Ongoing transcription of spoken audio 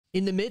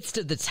In the midst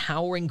of the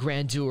towering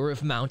grandeur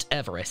of Mount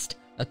Everest,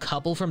 a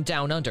couple from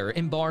down under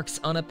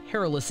embarks on a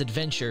perilous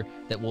adventure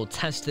that will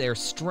test their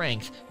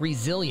strength,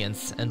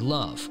 resilience, and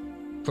love.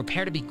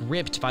 Prepare to be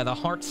gripped by the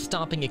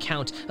heart-stopping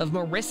account of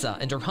Marissa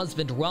and her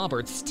husband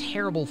Robert's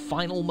terrible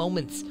final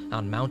moments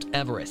on Mount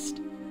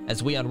Everest,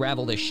 as we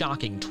unravel the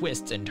shocking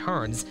twists and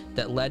turns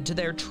that led to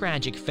their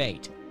tragic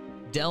fate.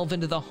 Delve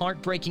into the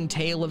heartbreaking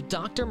tale of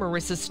Dr.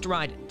 Marissa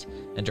Strident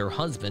and her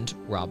husband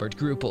Robert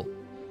Gruple,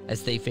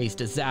 as they face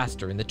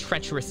disaster in the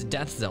treacherous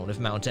death zone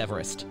of Mount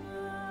Everest.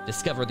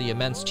 Discover the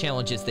immense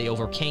challenges they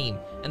overcame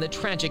and the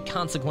tragic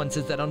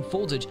consequences that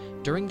unfolded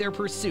during their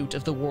pursuit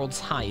of the world's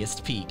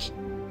highest peak.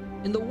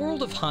 In the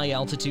world of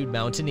high-altitude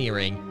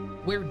mountaineering,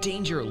 where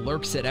danger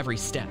lurks at every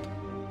step,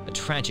 a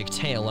tragic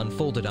tale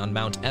unfolded on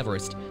Mount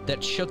Everest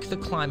that shook the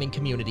climbing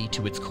community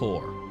to its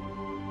core.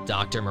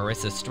 Dr.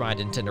 Marissa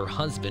Strident and her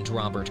husband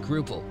Robert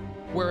Gruple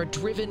were a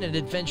driven and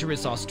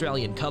adventurous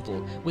Australian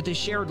couple with a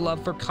shared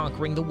love for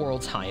conquering the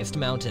world's highest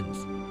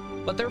mountains.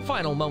 But their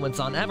final moments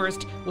on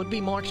Everest would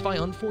be marked by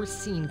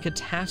unforeseen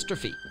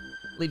catastrophe,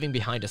 leaving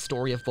behind a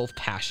story of both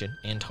passion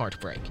and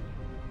heartbreak.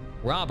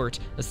 Robert,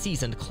 a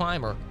seasoned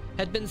climber,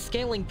 had been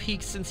scaling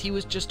peaks since he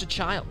was just a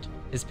child.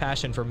 His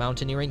passion for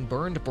mountaineering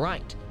burned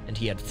bright, and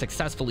he had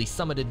successfully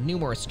summited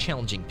numerous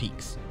challenging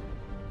peaks.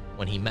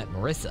 When he met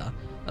Marissa,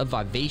 a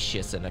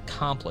vivacious and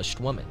accomplished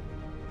woman,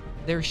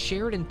 their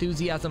shared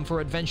enthusiasm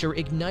for adventure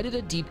ignited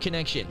a deep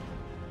connection.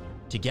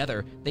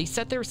 Together, they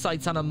set their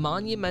sights on a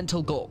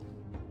monumental goal: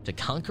 to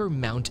conquer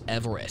Mount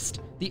Everest,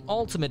 the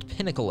ultimate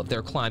pinnacle of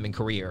their climbing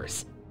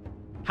careers.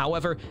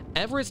 However,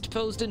 Everest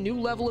posed a new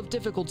level of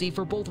difficulty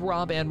for both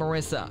Rob and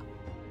Marissa.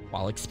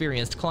 While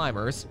experienced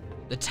climbers,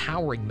 the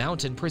towering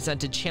mountain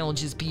presented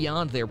challenges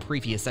beyond their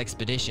previous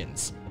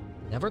expeditions.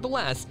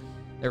 Nevertheless,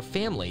 their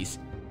families,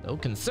 though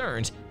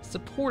concerned,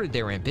 supported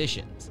their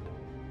ambitions.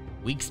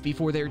 Weeks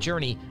before their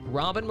journey,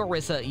 Rob and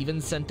Marissa even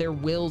sent their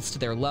wills to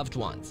their loved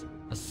ones,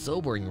 a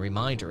sobering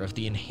reminder of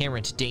the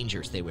inherent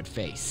dangers they would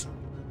face.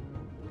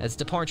 As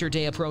departure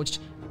day approached,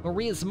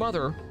 Maria's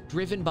mother,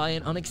 driven by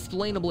an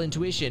unexplainable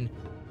intuition,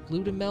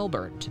 flew to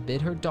Melbourne to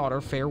bid her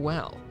daughter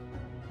farewell.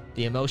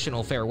 The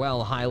emotional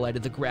farewell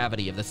highlighted the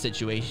gravity of the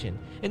situation,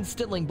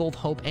 instilling both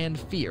hope and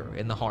fear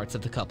in the hearts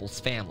of the couple's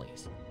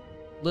families.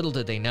 Little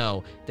did they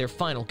know, their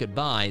final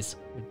goodbyes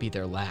would be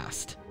their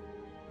last.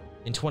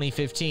 In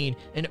 2015,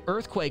 an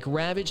earthquake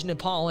ravaged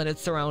Nepal and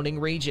its surrounding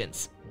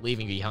regions,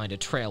 leaving behind a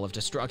trail of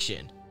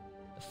destruction.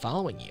 The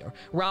following year,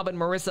 Rob and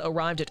Marissa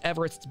arrived at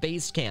Everest's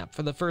base camp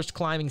for the first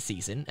climbing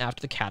season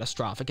after the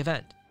catastrophic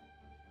event.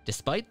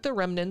 Despite the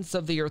remnants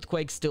of the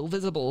earthquake still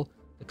visible,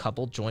 the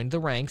couple joined the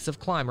ranks of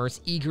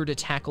climbers eager to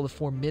tackle the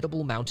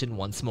formidable mountain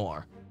once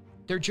more.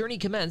 Their journey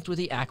commenced with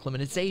the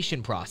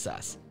acclimatization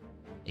process,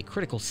 a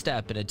critical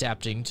step in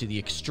adapting to the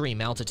extreme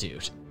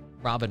altitude.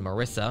 Rob and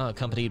Marissa,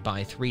 accompanied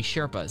by 3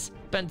 Sherpas,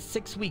 spent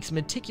 6 weeks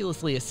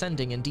meticulously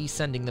ascending and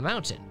descending the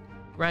mountain,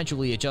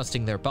 gradually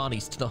adjusting their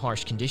bodies to the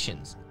harsh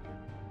conditions.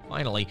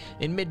 Finally,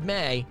 in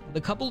mid-May,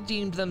 the couple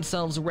deemed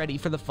themselves ready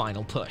for the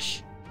final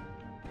push.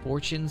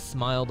 Fortune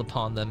smiled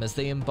upon them as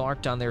they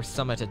embarked on their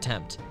summit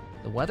attempt.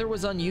 The weather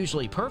was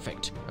unusually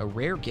perfect, a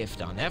rare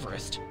gift on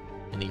Everest.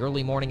 In the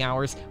early morning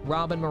hours,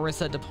 Rob and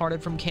Marissa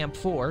departed from Camp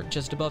 4,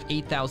 just above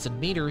 8,000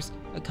 meters,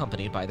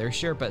 accompanied by their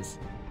Sherpas.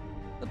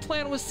 The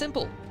plan was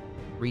simple: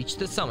 reach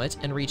the summit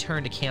and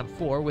return to Camp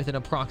 4 within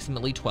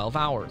approximately 12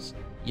 hours.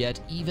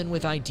 Yet, even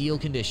with ideal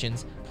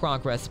conditions,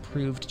 progress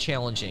proved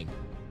challenging.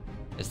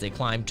 As they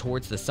climbed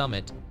towards the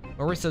summit,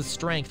 Marissa's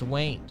strength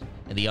waned,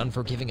 and the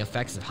unforgiving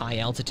effects of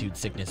high-altitude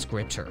sickness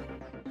gripped her.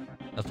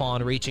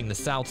 Upon reaching the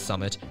south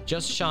summit,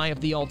 just shy of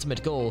the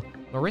ultimate goal,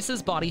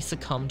 Marissa's body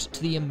succumbed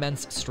to the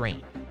immense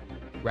strain.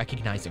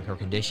 Recognizing her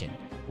condition,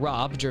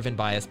 Rob, driven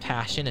by his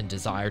passion and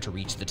desire to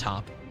reach the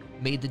top,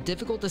 made the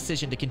difficult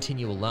decision to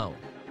continue alone,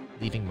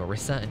 leaving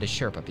Marissa and a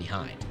Sherpa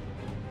behind.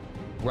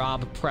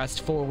 Rob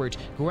pressed forward,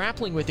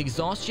 grappling with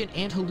exhaustion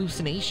and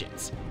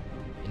hallucinations.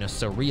 In a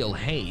surreal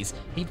haze,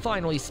 he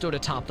finally stood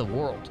atop the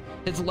world,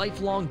 his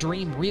lifelong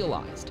dream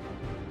realized.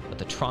 But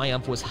the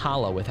triumph was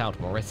hollow without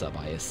Marissa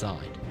by his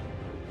side.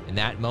 In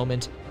that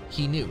moment,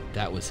 he knew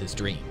that was his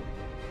dream.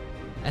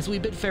 As we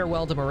bid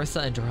farewell to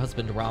Marissa and her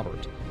husband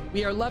Robert,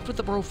 we are left with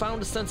a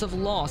profound sense of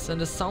loss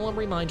and a solemn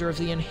reminder of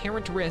the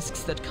inherent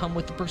risks that come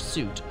with the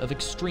pursuit of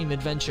extreme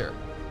adventure.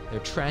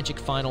 Their tragic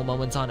final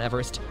moments on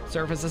Everest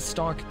serve as a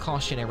stark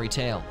cautionary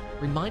tale,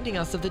 reminding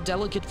us of the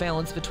delicate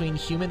balance between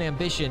human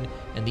ambition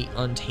and the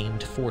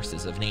untamed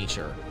forces of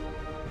nature.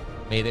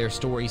 May their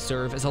story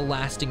serve as a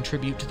lasting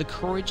tribute to the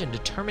courage and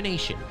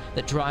determination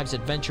that drives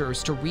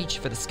adventurers to reach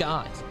for the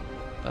skies,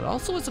 but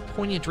also as a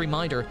poignant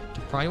reminder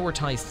to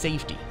prioritize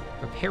safety,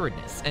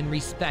 preparedness, and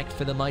respect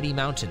for the mighty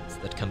mountains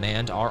that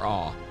command our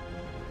awe.